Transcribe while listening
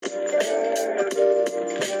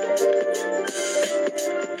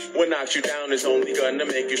knocks you down is only gonna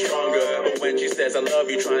make you stronger. But when she says I love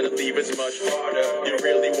you, trying to leave is much harder. You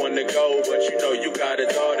really wanna go, but you know you got a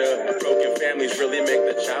daughter. Broken families really make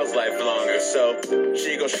the child's life longer. So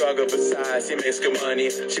she gon' struggle, besides he makes good money.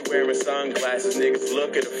 She wearing sunglasses, niggas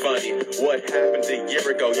look at her funny. What happened a year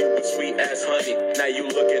ago? You were sweet as honey. Now you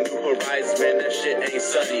look at new horizons, man, that shit ain't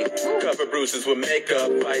sunny. Cover bruises with makeup,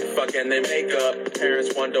 fight, fuck, and they make up.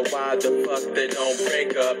 Parents wonder why the fuck they don't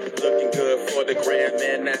break up. Looking good for the gram,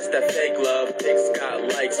 man, that's that fake love. Pics got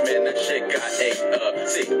likes, man, that shit got ate up.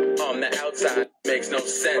 See, on the outside, makes no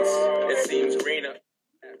sense. It seems greener.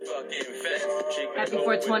 Happy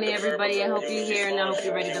 420, everybody. I hope you're here and I hope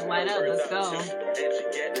you're ready to light up. Let's go.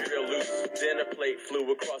 Dinner plate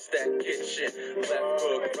flew across that kitchen. Left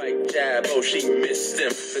hook, right jab. Oh, she missed him.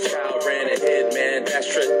 The child ran ahead, man. That's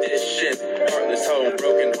tradition. Heartless home,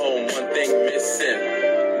 broken home. One thing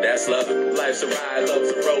missing. That's love. Life's a ride, love's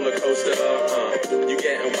a roller coaster. You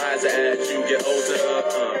getting wiser as you get older.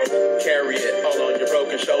 Carry it all on your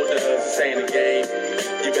broken shoulders. This ain't a game.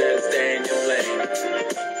 You better stay in your lane.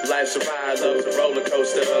 Life's a ride, love's a roller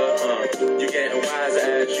coaster. You getting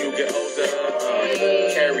wiser as you get older.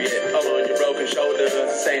 Carry it all on your broken shoulders.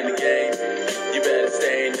 This ain't a game. You better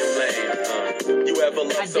stay in your lane. You ever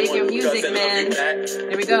love someone your who music, doesn't man. love you back?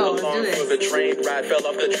 Here we go. Let's do this. For the train ride fell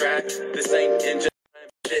off the track. This ain't engine.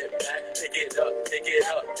 Shit back. Pick it up, pick it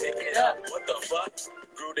up, pick it up. What the fuck?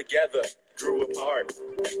 Grew together, grew apart.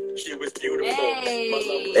 She was beautiful.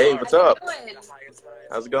 Hey, Hey, what's up? Doing?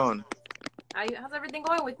 How's it going? How's everything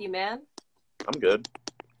going with you, man? I'm good.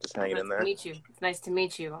 Just hanging Nice in there. to meet you. It's nice to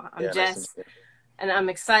meet you. I'm Yeah, Jess, nice to meet and I'm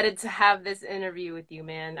excited to have this interview with you,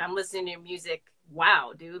 man. I'm listening to your music.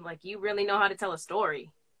 Wow, dude. Like, you really know how to tell a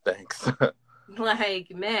story. you. Thanks.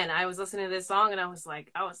 Like, man, I was listening to this song and I was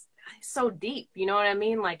so deep. You know what I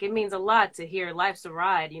mean? Like, it means a lot to hear Life's a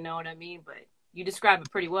Ride. You know what I mean? But you describe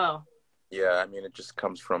it pretty well. Yeah, I mean, it just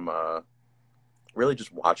comes from really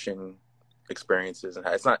just watching experiences. And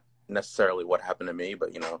it's not necessarily what happened to me,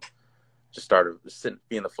 but, just started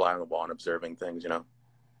being the fly on the wall and observing things,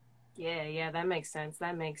 Yeah, that makes sense.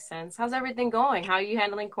 That makes sense. How's everything going? How are you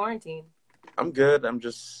handling quarantine? I'm good. I'm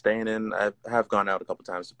just staying in. I have gone out a couple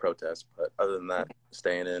times to protest, but other than that,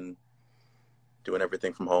 staying in, doing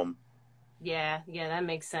everything from home. Yeah, that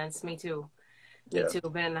makes sense. Me too. Yeah. Me too.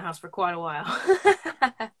 Been in the house for quite a while.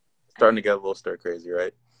 Starting to get a little stir crazy,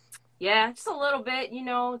 right? Yeah, just a little bit.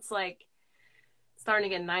 It's like starting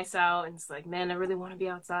to get nice out, and it's like, man, I really want to be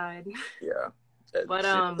outside. Yeah. But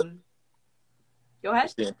go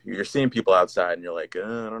ahead. You're seeing people outside, and you're like, I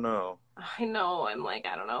don't know. I know. I'm like,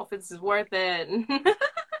 I don't know if this is worth it.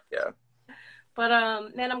 Yeah.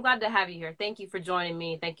 But man, I'm glad to have you here. Thank you for joining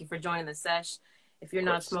me. Thank you for joining the sesh. If you're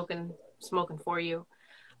not smoking for you.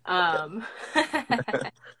 So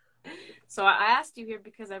I asked you here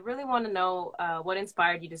because I really want to know what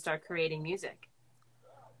inspired you to start creating music.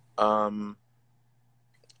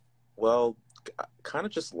 Well, kind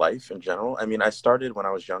of just life in general. I mean, I started when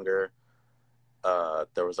I was younger.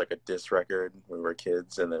 There was like a diss record when we were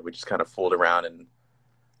kids, and then we just kind of fooled around and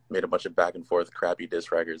made a bunch of back and forth crappy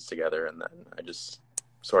diss records together, and then I just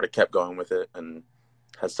sort of kept going with it and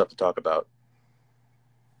had stuff to talk about.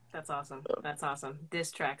 That's awesome. So. That's awesome.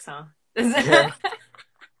 Diss tracks, huh? Yeah.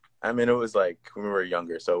 I mean, it was like when we were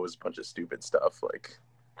younger, so it was a bunch of stupid stuff. Like,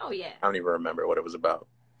 oh yeah. I don't even remember what it was about.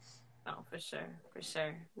 Oh, for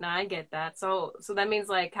sure. No, I get that. So that means,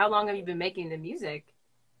 like, how long have you been making the music?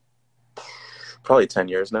 Probably 10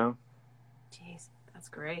 years now. Jeez, that's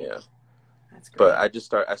great. Yeah. That's great.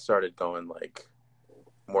 But I started going like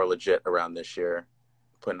more legit around this year,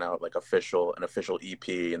 putting out like an official EP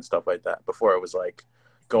and stuff like that. Before it was like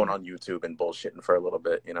going on YouTube and bullshitting for a little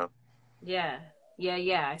bit, Yeah.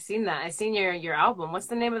 I seen that. I seen your album. What's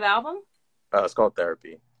the name of the album? It's called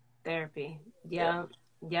Therapy. Therapy. Yeah.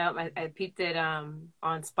 I peeped it on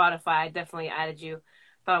Spotify. I definitely added you.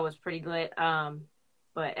 Thought it was pretty lit.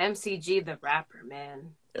 But MCG the rapper,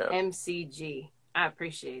 man. Yeah. MCG. I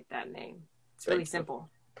appreciate that name. It's really simple.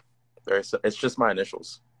 It's just my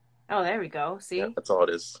initials. Oh, there we go. See? Yeah, that's all it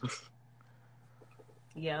is.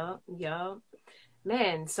 Yup.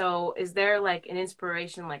 Man, so is there like an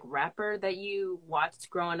inspiration, like rapper that you watched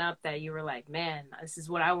growing up that you were like, man, this is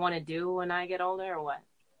what I want to do when I get older, or what?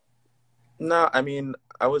 No, I mean,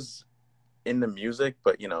 I was into music,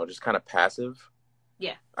 but, just kind of passive.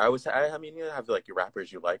 Yeah. I mean, you have like your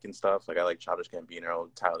rappers you like and stuff. Like I like Childish Gambino,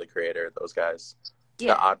 Tyler the Creator, those guys.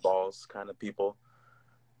 Yeah. The oddballs kind of people.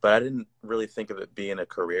 But I didn't really think of it being a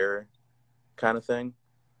career kind of thing.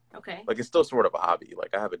 Okay. Like, it's still sort of a hobby.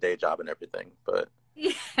 Like, I have a day job and everything, but...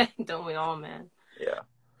 Yeah, don't we all, man? Yeah.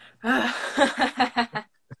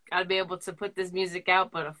 Gotta gotta be able to put this music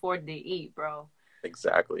out, but afford to eat, bro.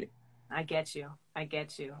 Exactly. I get you. I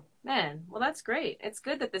get you. Man, well, that's great. It's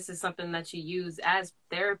good that this is something that you use as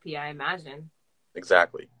therapy, I imagine.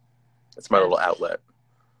 Exactly. It's my little outlet.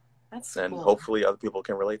 That's and cool. hopefully other people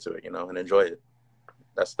can relate to it, and enjoy it.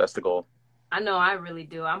 That's the goal. I know I really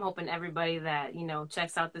do. I'm hoping everybody that,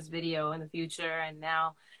 checks out this video in the future and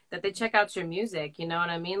now that they check out your music, you know what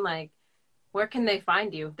I mean? Like, where can they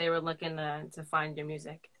find you if they were looking to find your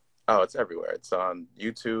music? Oh, it's everywhere. It's on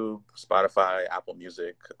YouTube, Spotify, Apple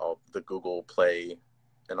Music, all the Google Play,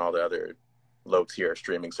 and all the other low-tier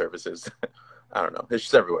streaming services. I don't know. It's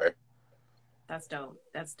just everywhere. That's dope.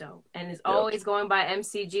 That's dope. And it's always going by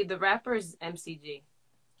MCG the rapper, is MCG?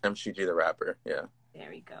 MCG the rapper, yeah. There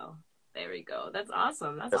we go. There we go. That's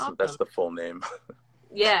awesome. That's awesome. That's the full name.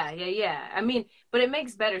 Yeah. I mean, but it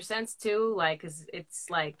makes better sense too, like, because it's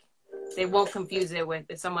like they won't confuse it with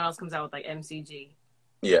if someone else comes out with like MCG.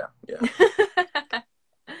 Yeah.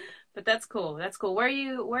 But that's cool. That's cool. Where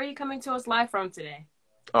are you coming to us live from today?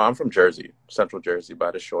 Oh, I'm from Jersey, Central Jersey,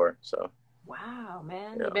 by the shore. So. Wow,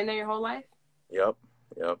 man. Yeah. You've been there your whole life? Yep.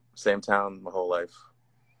 Same town my whole life.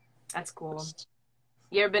 That's cool.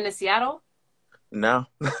 You ever been to Seattle? No.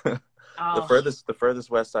 Oh. The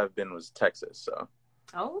furthest west I've been was Texas. So.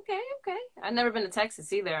 Oh, okay. I've never been to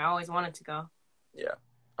Texas either. I always wanted to go. Yeah,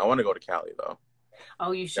 I want to go to Cali though.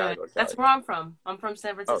 Oh, you should. That's where I'm from. I'm from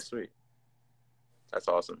San Francisco. Oh, sweet. That's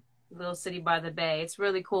awesome. Little city by the bay. It's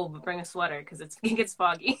really cool, but bring a sweater because it gets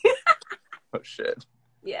foggy. Oh shit.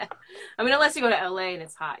 Yeah, I mean, unless you go to LA and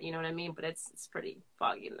it's hot, you know what I mean. But it's pretty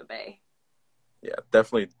foggy in the bay. Yeah,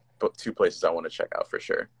 definitely 2 places I want to check out for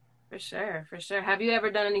sure. For sure. Have you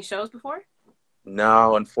ever done any shows before?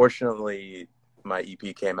 No, unfortunately, my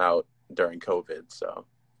EP came out during COVID, so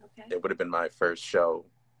it would have been my first show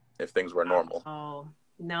if things were normal. Oh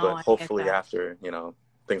no! But hopefully, after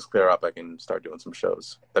things clear up, I can start doing some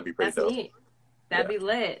shows. That'd be pretty dope. Neat. That'd be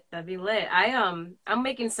lit. I'm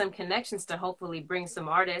making some connections to hopefully bring some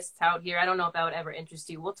artists out here. I don't know if that would ever interest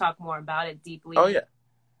you. We'll talk more about it deeply. Oh yeah.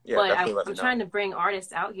 But I'm trying to bring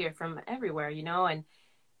artists out here from everywhere, and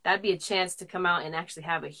that'd be a chance to come out and actually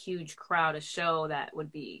have a huge crowd, a show that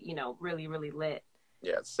would be, really, really lit.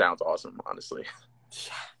 Yeah, it sounds awesome, honestly.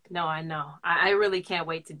 Yeah, no, I know. I really can't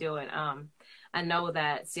wait to do it. I know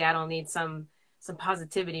that Seattle needs some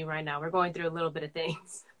positivity right now. We're going through a little bit of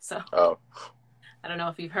things. So I don't know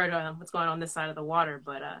if you've heard what's going on this side of the water,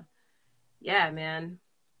 but yeah, man,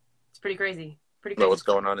 it's pretty crazy. Well, what's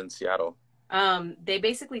going on in Seattle? They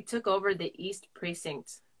basically took over the East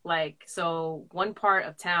Precinct. Like, so one part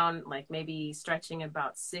of town, like maybe stretching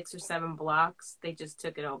about 6 or 7 blocks, they just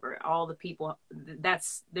took it over. All the people,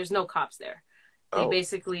 there's no cops there. They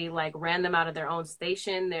basically like ran them out of their own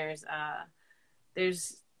station. There's I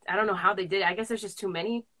don't know how they did it. I guess there's just too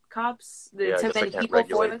many cops. Too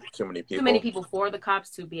many people for the cops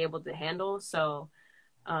to be able to handle. So,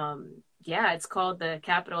 it's called the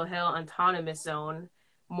Capitol Hill Autonomous Zone.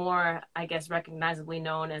 More, I guess, recognizably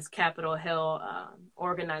known as Capitol Hill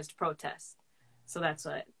organized protest. So that's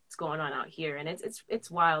what's going on out here, and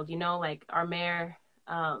it's wild. Like our mayor,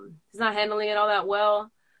 he's not handling it all that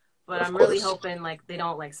well, but I'm really hoping like they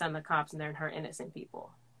don't like send the cops in there and hurt innocent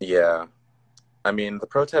people. Yeah, I mean the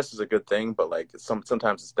protest is a good thing, but like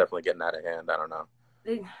sometimes it's definitely getting out of hand. I don't know.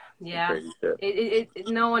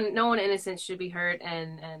 No one innocent should be hurt,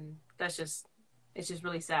 and that's just. It's just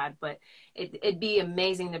really sad, but it'd be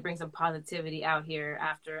amazing to bring some positivity out here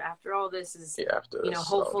after all this is,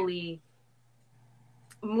 hopefully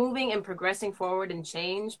moving and progressing forward and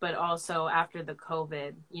change, but also after the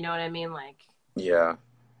COVID, you know what I mean? Like, yeah,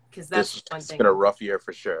 because that's one thing. It's been a rough year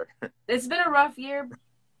for sure. It's been a rough year.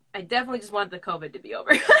 I definitely just want the COVID to be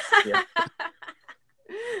over. Yeah.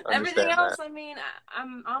 Everything else, I mean,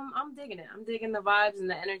 I'm digging it. I'm digging the vibes and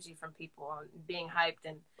the energy from people and being hyped.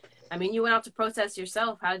 And I mean, you went out to protest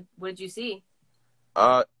yourself. What did you see?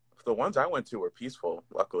 The ones I went to were peaceful,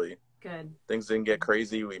 luckily. Good. Things didn't get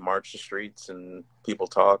crazy. We marched the streets and people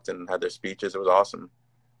talked and had their speeches. It was awesome.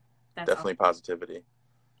 Definitely positivity.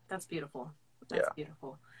 That's beautiful. That's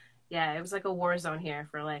beautiful. Yeah, it was like a war zone here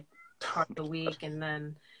for like part of the week, and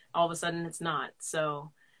then all of a sudden it's not.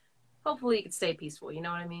 So hopefully it can stay peaceful. You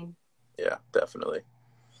know what I mean? Yeah, definitely.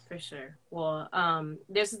 For sure. Well,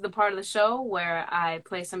 this is the part of the show where I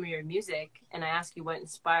play some of your music and I ask you what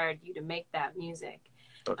inspired you to make that music.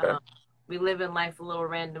 Okay. We live in life a little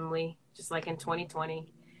randomly, just like in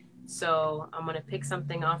 2020. So I'm going to pick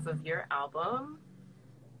something off of your album.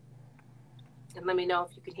 And let me know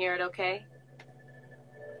if you can hear it okay.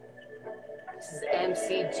 This is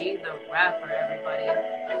MCG the rapper, everybody.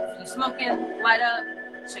 If you're smoking, light up,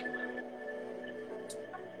 check it out.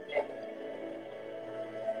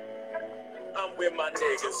 with my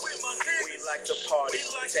niggas. We like to party,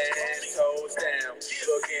 10 toes down,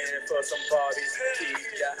 looking for some Barbies. Keep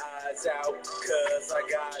your eyes out, cause I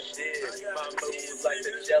got this. My moves like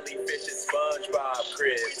the jellyfish in SpongeBob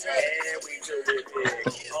crib. And we do it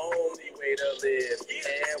big, only way to live.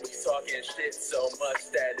 And we talking shit so much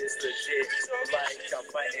that it's legit. Like I'm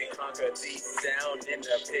fighting conquer deep down in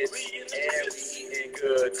the pits. And we eating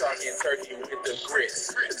good, talking turkey with the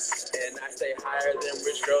grits. And I stay higher than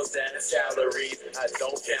rich girls than salaries. I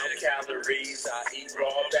don't count calories, I eat raw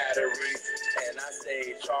batteries. And I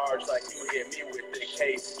stay charged like you hit me with the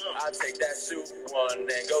case. I take that soup one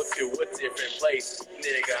and go to a different place.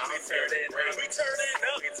 Nigga, I'm turning up. We turning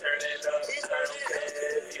up. We turning up. I don't care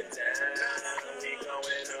if you're down. We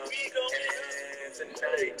going up. And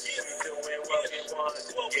tonight, we doing what we want.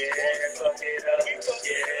 Yeah, fuck it up. Yeah, fuck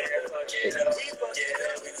it up. Yeah,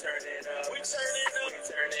 we turning up. We turning up. We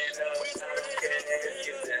turning up. I don't care if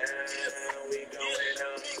you're down. We going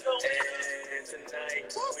up. And tonight,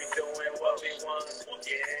 we doing what we want.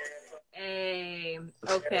 Yeah. Hey,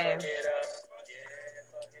 okay.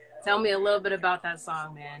 Tell me a little bit about that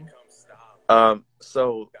song, man.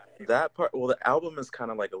 So that part, well, the album is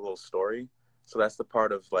kind of like a little story. So that's the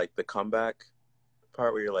part of like the comeback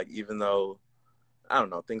part where you're like, even though, I don't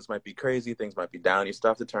know, things might be crazy, things might be down, you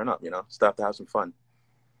still have to turn up, you know, still have to have some fun.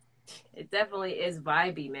 It definitely is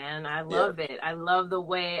vibey, man. I love it. I love the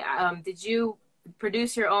way, did you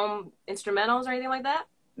produce your own instrumentals or anything like that?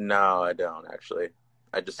 No, I don't actually.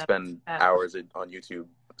 I just spend hours on YouTube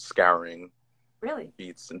scouring really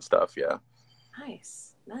beats and stuff. Yeah.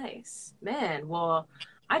 Nice, man. Well,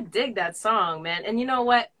 I dig that song, man. And you know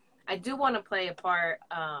what? I do want to play a part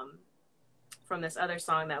from this other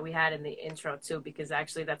song that we had in the intro too, because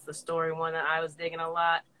actually that's the story one that I was digging a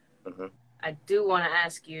lot. Mm-hmm. I do want to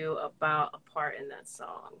ask you about a part in that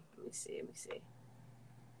song. Let me see.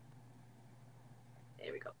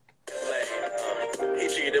 There we go. He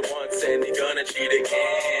cheated once and he gonna cheat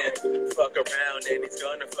again. Fuck around and he's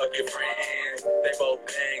gonna fuck your friend. They both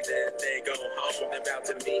banged and they go home. They're about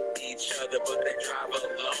to meet each other, but they drive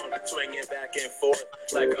alone. Swinging back and forth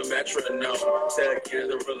like a metronome.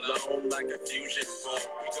 Together alone like a fusion phone.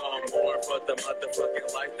 We gone more for the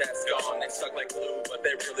motherfucking life that's gone. They suck like glue, but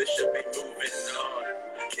they really should be moving on.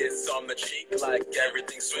 Kiss on the cheek like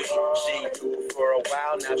everything's sweet. She knew for a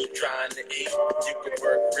while, now she trying to eat. You can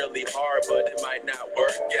work really hard, but it might not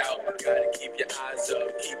work out. Gotta keep your eyes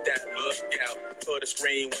up, keep that look out. Put a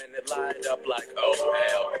screen when it light up like, oh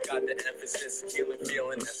hell. Got the emphasis, killing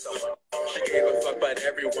feeling that someone. She gave a fuck about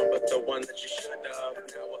everyone but the one that she should have. Now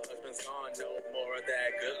her husband's gone, no more of that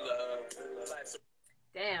good love.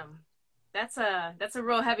 Damn. That's a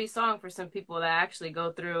real heavy song for some people that actually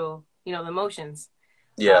go through, you know, the motions.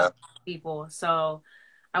 Yeah. People. So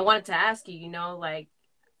I wanted to ask you, you know, like,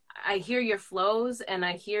 I hear your flows and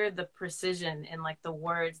I hear the precision in like the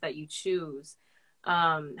words that you choose.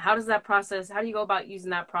 How do you go about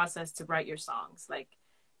using that process to write your songs? Like,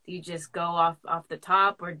 do you just go off the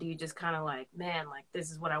top, or do you just kind of like, man, like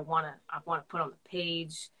this is what I want to put on the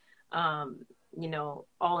page, you know,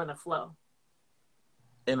 all in a flow?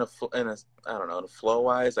 In a I don't know, in a flow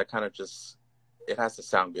wise, I kind of just, it has to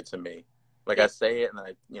sound good to me. Like I say it and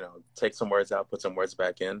I, you know, take some words out, put some words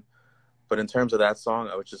back in. But in terms of that song,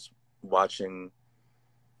 I was just watching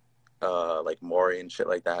like Maury and shit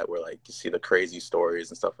like that, where like you see the crazy stories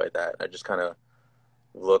and stuff like that. I just kind of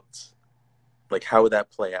looked like, how would that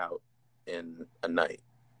play out in a night?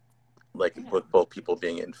 Like with both people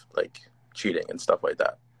being in like cheating and stuff like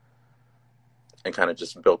that. And kind of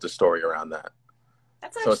just built a story around that.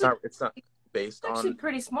 That's actually, so it's not based on. Actually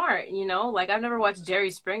pretty smart, you know. Like I've never watched Jerry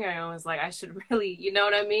Springer, and I was like, I should really, you know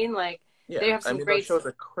what I mean? Like they have some great. Those shows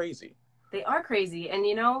are crazy. They are crazy, and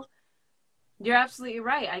you know, you're absolutely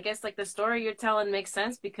right. I guess like the story you're telling makes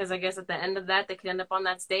sense, because I guess at the end of that, they could end up on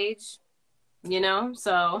that stage, you know.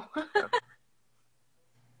 So Yeah.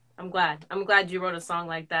 I'm glad you wrote a song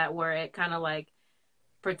like that where it kind of like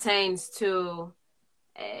pertains to.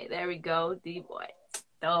 Hey, there we go, D-Boy.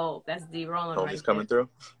 Dope. That's D rolling right He's coming through.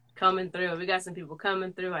 Coming through. We got some people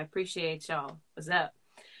coming through. I appreciate y'all. What's up?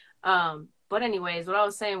 But anyways, what I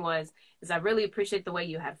was saying is I really appreciate the way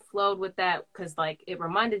you had flowed with that, because like it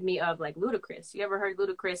reminded me of like Ludacris. You ever heard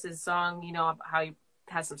Ludacris's song? You know how he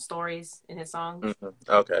has some stories in his songs.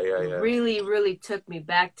 Mm-hmm. Okay, yeah. It really, really took me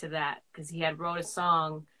back to that, because he had wrote a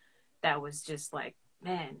song that was just like,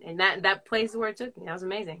 man, and that place where it took me. That was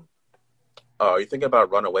amazing. Oh, you thinking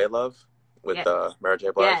about "Runaway Love" with Mary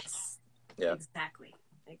J. Blige? Yes. Yeah.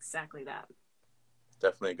 Exactly that.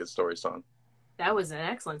 Definitely a good story song. That was an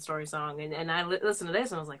excellent story song, and I listened to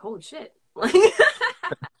this and I was like, holy shit.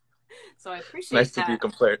 So I It's nice appreciate to be that.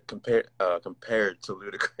 compared to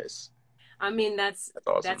Ludacris. I mean, That's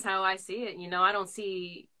awesome. that's how I see it. You know, I don't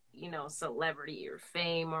see, celebrity or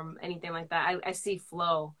fame or anything like that. I see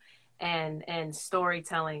flow and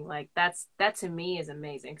storytelling. Like that to me is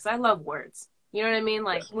amazing because I love words. You know what I mean? Yeah,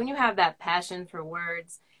 Like when you have that passion for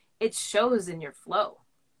words, it shows in your flow.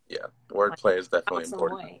 yeah. Like Wordplay is definitely awesome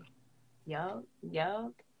important. way. Yup,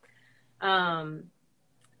 yup. Um,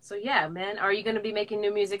 so yeah, man, are you gonna be making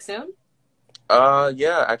new music soon?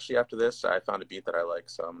 Yeah. Actually, after this, I found a beat that I like,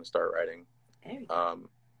 so I'm gonna start writing. There you go. Um,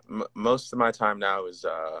 Most of my time now is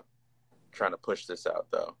trying to push this out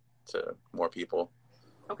though to more people.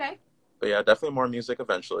 Okay, But yeah, definitely more music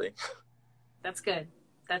eventually. that's good.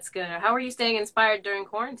 That's good. How are you staying inspired during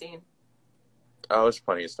quarantine? Oh, there's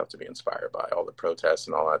plenty of stuff to be inspired by, all the protests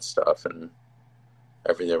and all that stuff, and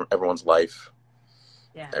everyone's life,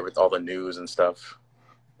 Yeah. all the news and stuff.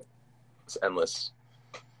 It's endless.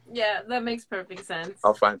 Yeah, that makes perfect sense.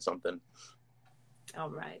 I'll find something. All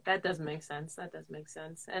right. That does make sense. That does make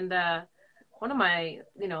sense. And one of my,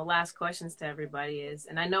 last questions to everybody is,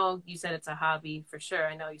 and I know you said it's a hobby for sure.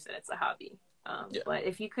 I know you said it's a hobby. Yeah, But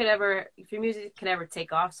if your music could ever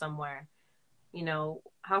take off somewhere,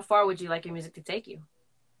 how far would you like your music to take you?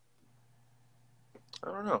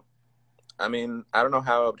 I don't know. I mean, I don't know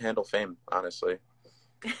how I would handle fame, honestly.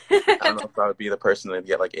 I don't know if I would be the person that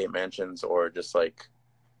get like 8 mansions or just like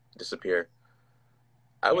disappear.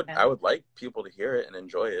 Yeah. I would like people to hear it and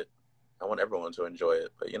enjoy it. I want everyone to enjoy it,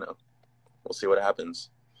 but we'll see what happens.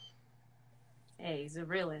 Hey, he's a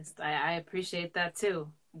realist. I appreciate that too.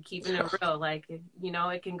 Keeping it real. Like,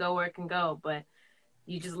 it can go where it can go, but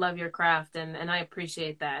you just love your craft and I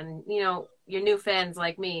appreciate that. And, your new fans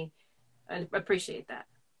like me, I appreciate that.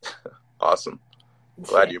 Awesome.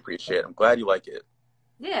 Glad you appreciate it. I'm glad you like it.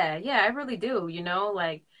 Yeah, yeah, I really do.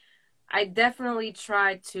 Like I definitely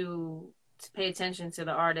try to pay attention to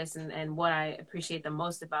the artists and what I appreciate the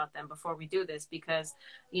most about them before we do this because,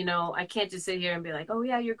 I can't just sit here and be like, oh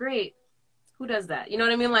yeah, you're great. Who does that? You know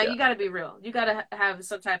what I mean? Like Yeah. you got to be real. You got to have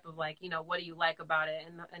some type of like, what do you like about it?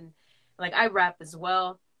 And like I rap as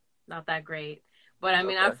well, not that great, but I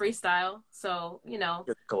mean I Okay. freestyle, so Get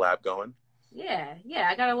the collab going. yeah, yeah.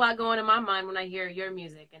 I got a lot going in my mind when I hear your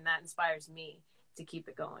music, and that inspires me to keep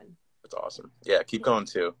it going. That's awesome. Yeah, keep going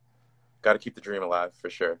too. Got to keep the dream alive for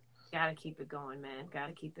sure. Gotta keep it going, man.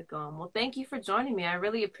 Gotta keep it going. Well, thank you for joining me. I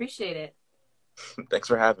really appreciate it. Thanks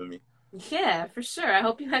for having me. Yeah, for sure. I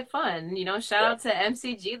hope you had fun. Shout Yeah, out to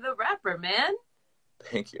MCG the rapper, man.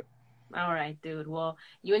 thank you. All right, dude. Well,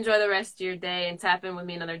 you enjoy the rest of your day and tap in with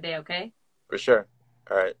me another day, okay? For sure.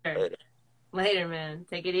 All right. Sure. Later. Later, man.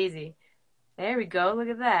 Take it easy. There we go. Look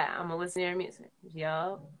at that. I'm gonna listen to your music.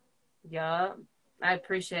 Yup. Yup. I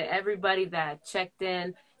appreciate everybody that checked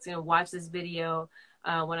in. Is gonna watch this video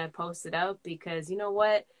when I post it up because you know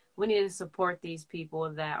what? We need to support these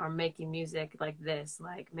people that are making music like this.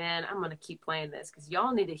 Like, man, I'm gonna keep playing this because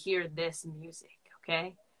y'all need to hear this music,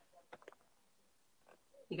 okay?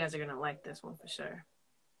 You guys are gonna like this one for sure.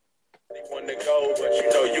 Want to go, but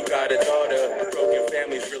you got a daughter. Broken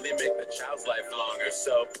families really make the child's life longer.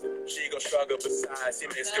 So she gon' struggle besides he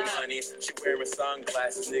makes good money. She wearing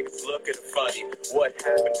sunglasses, niggas look at her funny. What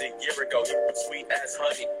happened a year ago? You were sweet as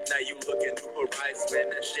honey. Now you looking new horizons, man,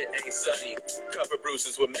 that shit ain't sunny. Cover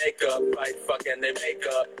bruises with makeup, right? Fucking they make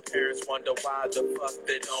up. Parents wonder why the fuck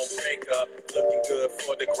they don't break up. Looking good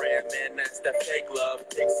for the gram, man, that's that fake love.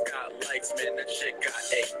 Pics got likes, man, that shit got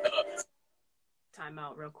ate up. Time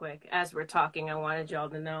out real quick. As we're talking, I wanted y'all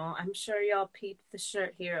to know. I'm sure y'all peeped the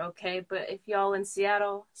shirt here, okay? But if y'all in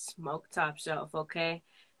Seattle, smoke Top Shelf, okay?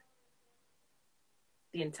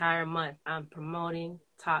 The entire month, I'm promoting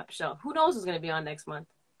Top Shelf. Who knows what's gonna be on next month?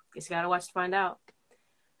 Guess you gotta watch to find out.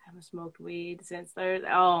 I haven't smoked weed since Thursday.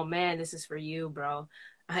 Oh man, this is for you, bro.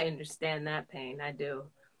 I understand that pain. I do.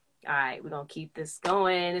 All right, we're gonna keep this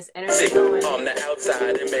going. This energy going. On the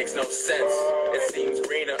outside, it makes no sense. It seems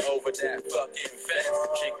greener over that fucking fence.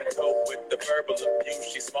 She can cope with the verbal abuse.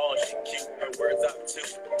 She's small, she cute, her words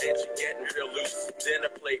obtuse. And she getting real loose. Dinner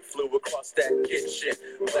plate flew across that kitchen.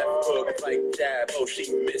 Left hook, right jab, oh, she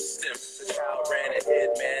missed him. The child ran ahead,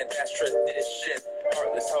 man, that's tradition.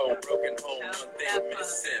 Heartless home, broken home, one thing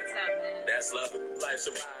missing. That's love. Life's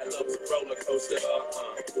a ride, love's a roller coaster.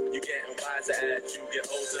 You getting wiser as you get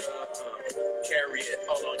older. Carry it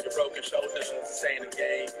all on your broken shoulders. This ain't a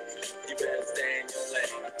game. You better stay in your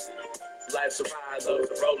lane. Life's a ride, love's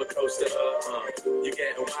a roller coaster. You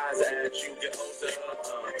getting wiser as you get older.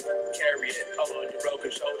 Carry it all on your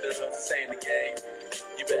broken shoulders. This ain't a game.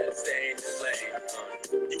 You better stay in your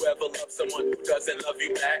lane. You ever love someone who doesn't love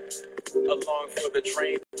you back? Along for the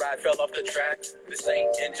train, ride fell off the tracks. This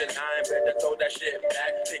ain't engine 9, better throw that shit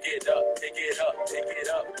back. Pick it up, pick it up, pick it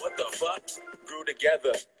up. What the fuck? Grew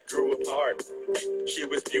together, grew apart. She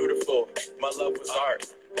was beautiful, my love was art.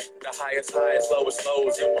 The highest highs, lowest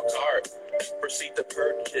lows in one cart. Proceed to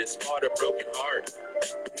purchase, bought a broken heart.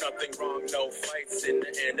 Nothing wrong, no fights. In the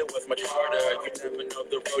end, it was much harder. You never know,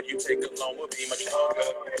 the road you take alone will be much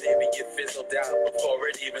longer. Maybe it fizzled out before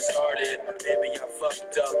it even started. Maybe I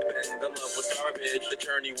fucked up and the love was garbage. The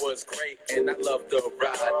journey was great and I loved the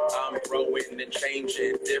ride. I'm growing and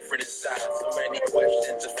changing, different inside. So many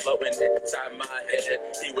questions just floating inside my head.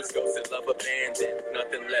 He was ghosted, love abandoned,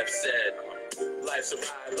 nothing left said. Life's a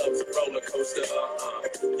ride, love's a roller coaster.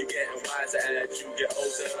 You getting wiser as you get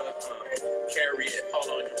older. Carry it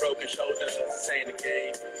all on your broken shoulders. This ain't a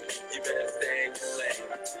game. You better stay in your lane.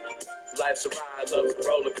 Life's a ride, love's a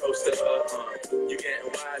roller coaster. You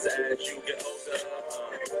getting wiser as you get older.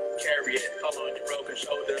 Carry it all on your broken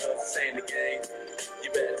shoulders. This ain't a game.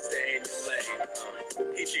 You better stay in your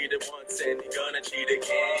lane. He cheated once and he gonna cheat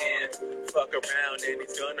again. Fuck around and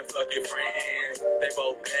he's gonna fuck your friend. They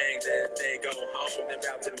both bang, then they go home. They're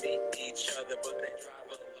about to meet each other, but they drive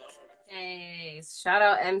alone. Hey, shout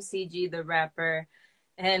out MCG the rapper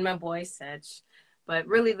and my boy Setch. But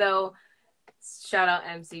really though, shout out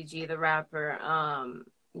MCG the rapper.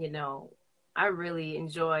 You know, I really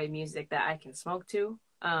enjoy music that I can smoke to.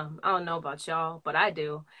 I don't know about y'all, but I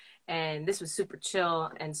do. And this was super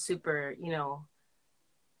chill and super, you know,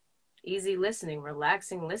 easy listening,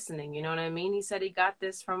 relaxing listening. You know what I mean? He said he got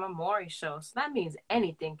this from a Maury show. So that means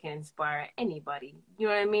anything can inspire anybody. You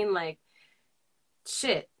know what I mean? Like,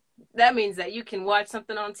 shit. That means that you can watch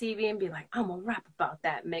something on TV and be like, I'm gonna rap about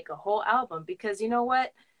that, make a whole album. Because you know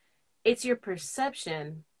what? It's your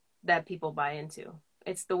perception that people buy into.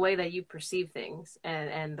 It's the way that you perceive things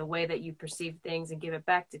and the way that you perceive things and give it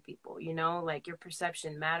back to people, you know, like your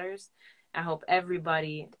perception matters. I hope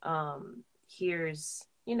everybody hears,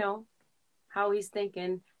 you know, how he's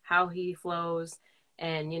thinking, how he flows.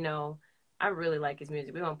 And, you know, I really like his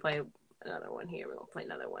music. We're going to play another one here. We're going to play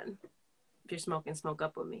another one. If you're smoking, smoke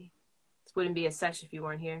up with me. This wouldn't be a sesh if you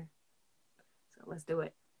weren't here. So let's do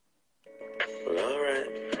it. Well, all right.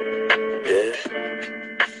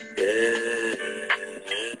 Yeah.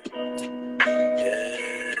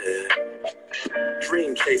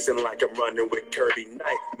 Dream chasing like I'm running with Kirby.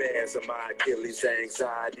 Nightmares of my Achilles,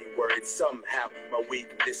 anxiety, worried somehow. My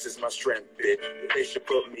weakness is my strength, bitch. They should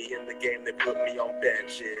put me in the game, they put me on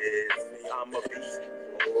benches. I'm a beast.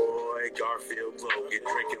 Boy, Garfield, Logan,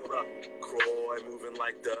 drinking LaCroix, moving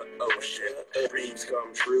like the ocean. Dreams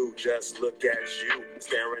come true, just look at you,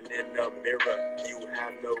 staring in the mirror. You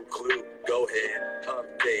have no clue. Go ahead,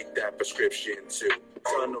 update that prescription too.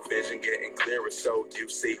 Tunnel vision getting clearer so you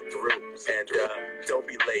see through. And don't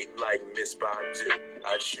be late like Miss Badu.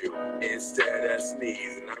 I chew instead of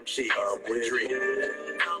sneezing. I'm cheating with dreams.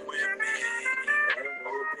 Come with me. And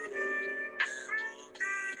we'll be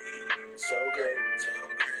so great.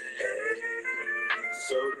 Hey,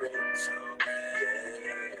 so great.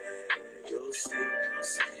 You'll see now.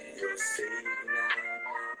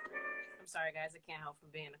 I'm sorry, guys. I can't help from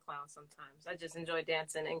being a clown sometimes. I just enjoy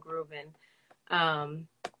dancing and grooving.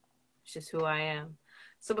 It's just who I am.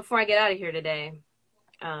 So before I get out of here today,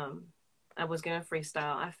 I was going to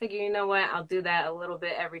freestyle. I figure, you know what? I'll do that a little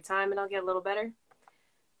bit every time and I'll get a little better.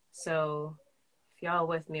 So if y'all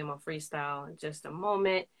with me, I'm going to freestyle in just a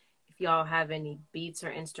moment. If y'all have any beats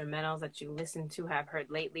or instrumentals that you listen to, have heard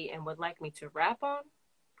lately, and would like me to rap on,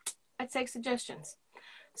 I take suggestions.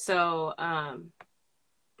 So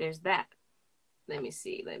there's that. Let me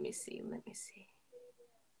see.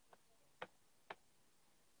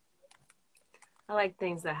 I like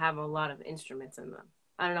things that have a lot of instruments in them.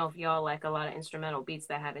 I don't know if y'all like a lot of instrumental beats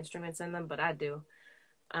that have instruments in them, but I do.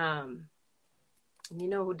 You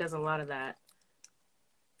know who does a lot of that?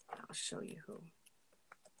 I'll show you who.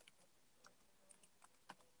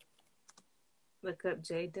 Look up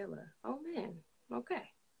Jay Dilla. Oh, man. Okay.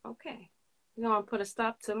 We're going to put a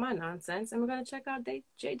stop to my nonsense, and we're going to check out Jay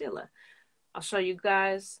Dilla. I'll show you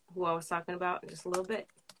guys who I was talking about in just a little bit.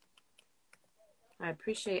 I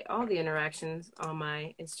appreciate all the interactions on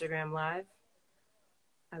my Instagram Live.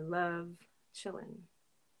 I love chilling.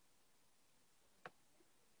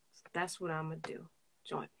 So that's what I'm going to do.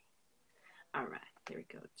 Join me. All right. Here we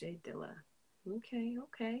go. Jay Dilla. Okay.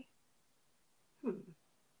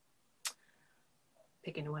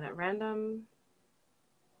 Picking one at random.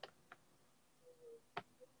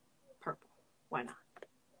 Purple. Why not?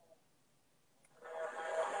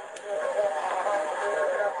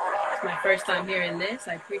 It's my first time hearing this.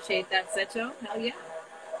 I appreciate that, Secho. Hell yeah.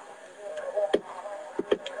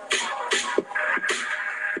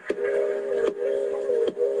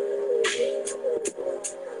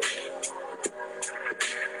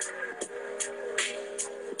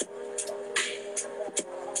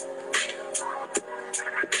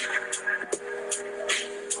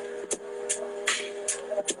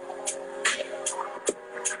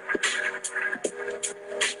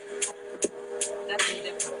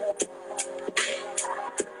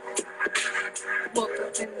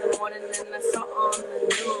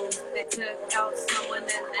 when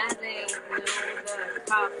that ain't new. The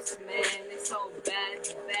cops, man, they so bad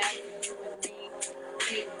for you and me.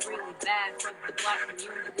 They really bad for the black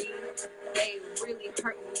community. They really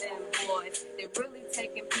hurting them boys. They really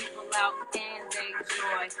taking people out and they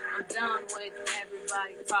joy. I'm done with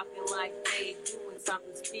everybody talking like they doing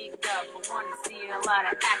something. Speak up. I want to see a lot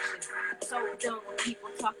of action. So done with people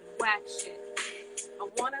talking whack shit. I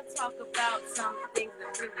want to talk about some things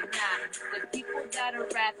that really matter. The people that are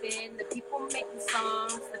rapping, the people making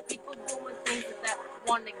songs, the people doing things that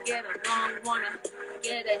want to get along, want to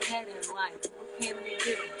get ahead in life. What can they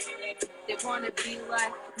do? They want to be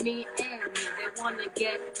like me and me. They want to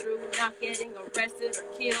get through not getting arrested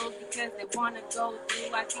or killed because they want to go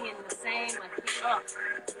through life being the same. Like,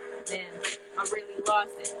 man, I really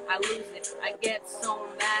lost it. I lose it. I get so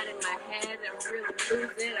mad in my head. I really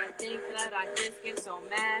lose it. I think that I just get so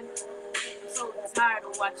mad. I'm so tired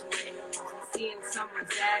of watching the news and seeing someone's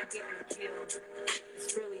dad getting killed.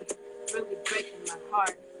 It's really, really breaking my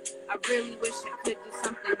heart. I really wish I could do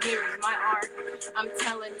something. Here is my art. I'm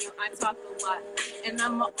telling you, I talk a lot. And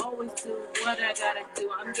I'ma always do what I gotta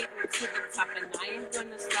do. I'm getting to the top and I ain't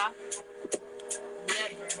gonna stop.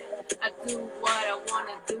 Never. I do what I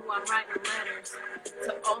wanna do. I'm writing letters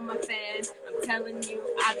to all my fans. I'm telling you,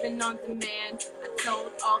 I've been on demand. I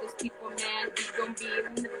told all these people, man, you gon' be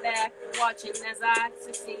in the back watching as I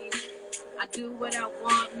succeed. I do what I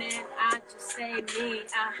want, man. I just say me.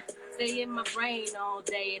 I stay in my brain all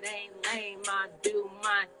day. It ain't lame. I do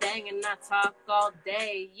my thing and I talk all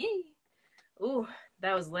day. Yee. Ooh,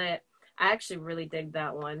 that was lit. I actually really dig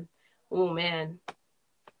that one. Ooh, man.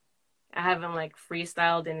 I haven't like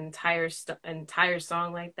freestyled an entire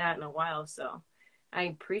song like that in a while, so I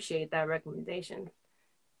appreciate that recommendation.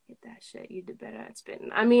 Get that shit. You did better at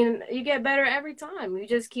spitting. I mean, you get better every time. You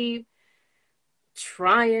just keep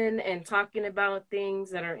trying and talking about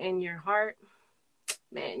things that are in your heart.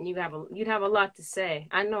 Man, you'd have a lot to say.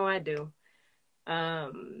 I know I do.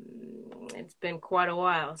 It's been quite a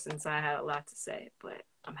while since I had a lot to say, but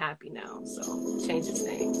I'm happy now, so changes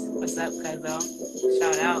things. What's up, Cuzzo?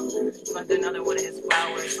 Shout out. I'm gonna do another one of his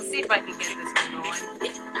flowers. Let's see if I can get this one going.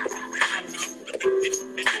 I don't know.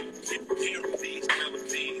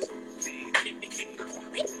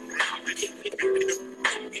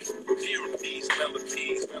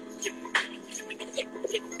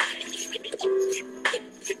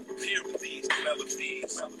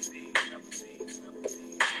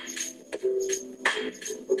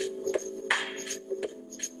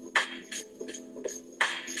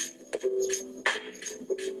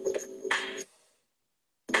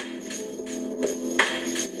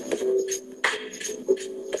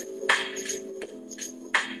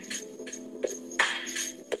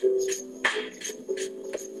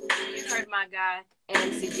 My guy,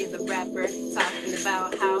 MCG the rapper, talking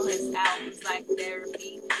about how his album's like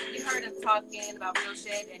therapy. You heard him talking about real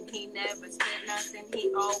shit and he never spit nothing.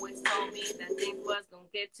 He always told me that things was gonna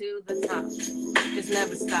get to the top. Just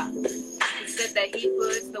never stop. He said that he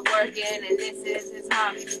puts the work in and this is his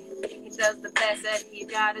hobby. He does the best that he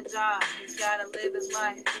got a job. He's gotta live his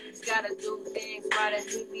life. He's gotta do things right and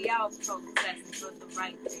he'd be out protesting for the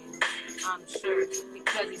right things. I'm sure,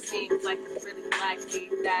 because he seems like a really likely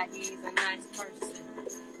that he's a nice person.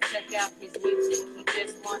 Check out his music, he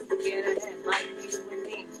just wants to get ahead like you and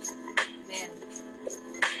me. Man,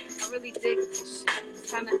 I really dig this shit.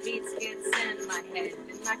 This kind of beats get sent in my head.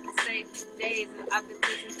 And I can say for days that I've been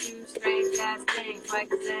listening to strange ass things like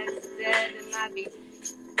Zed's dead and I be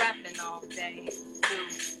rapping all day too.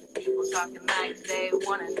 People talking like they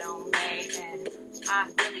wanna know me, and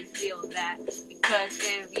I really feel that. Because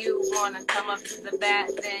if you wanna come up to the bat,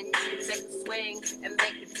 then you can take a swing and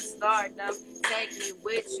make it to stardom. Take me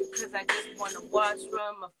with you, cause I just wanna watch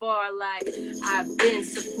from afar. Like I've been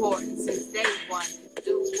supporting since day one.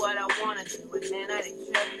 Do what I wanna do, and man, I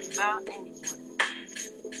ain't tripping about anyone.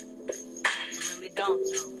 I really don't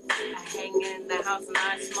know. I hang in the house and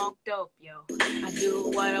I smoke dope, yo. I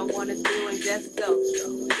do what I wanna do and just go,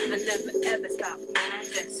 yo. I never ever stop, man. I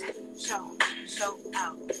just show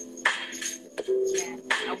out. Man,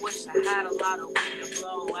 I wish I had a lot of weed to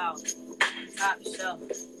blow out. Top shelf.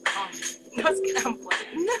 Oh, let's get on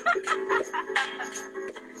playing.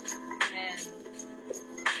 Man,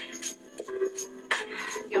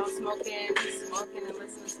 y'all smoking and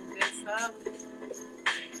listening to some good stuff.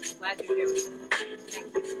 I'm glad you're here with me.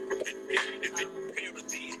 Thank you.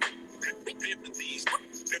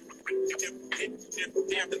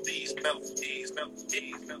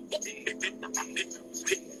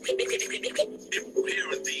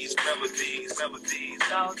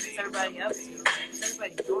 So, what's everybody up to? What's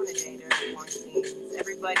everybody doing today during quarantine? Is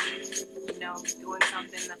everybody, doing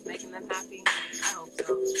something that's making them happy? I hope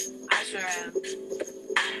so. I sure am.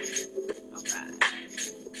 Okay.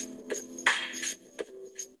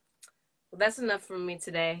 Well, that's enough from me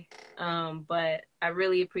today. But I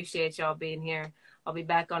really appreciate y'all being here. I'll be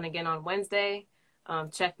back on again on Wednesday.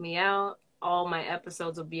 Check me out. All my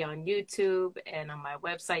episodes will be on YouTube and on my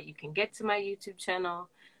website. You can get to my YouTube channel.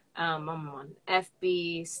 I'm on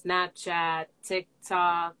FB, Snapchat,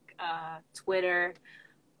 TikTok, Twitter.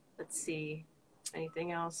 Let's see.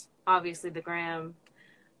 Anything else? Obviously, the gram.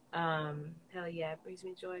 Hell yeah. It brings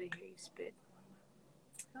me joy to hear you spit.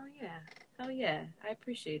 Hell yeah. Hell yeah. I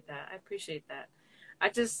appreciate that. I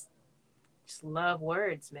just love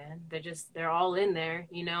words, man. They're all in there,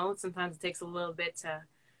 Sometimes it takes a little bit to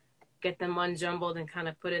get them unjumbled and kind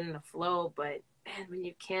of put it in a flow, but man, when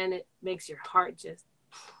you can, it makes your heart just,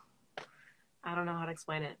 I don't know how to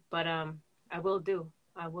explain it, but I will do.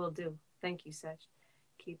 Thank you, Sech.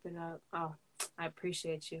 Keep it up. Oh, I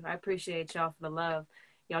appreciate you. I appreciate y'all for the love.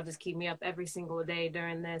 Y'all just keep me up every single day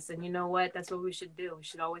during this. And you know what? That's what we should do. We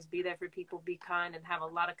should always be there for people, be kind, and have a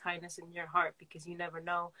lot of kindness in your heart, because you never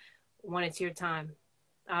know when it's your time.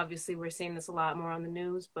 Obviously, we're seeing this a lot more on the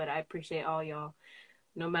news, but I appreciate all y'all,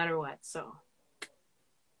 no matter what. So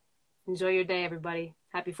enjoy your day, everybody.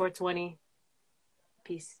 Happy 420.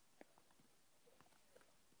 Peace.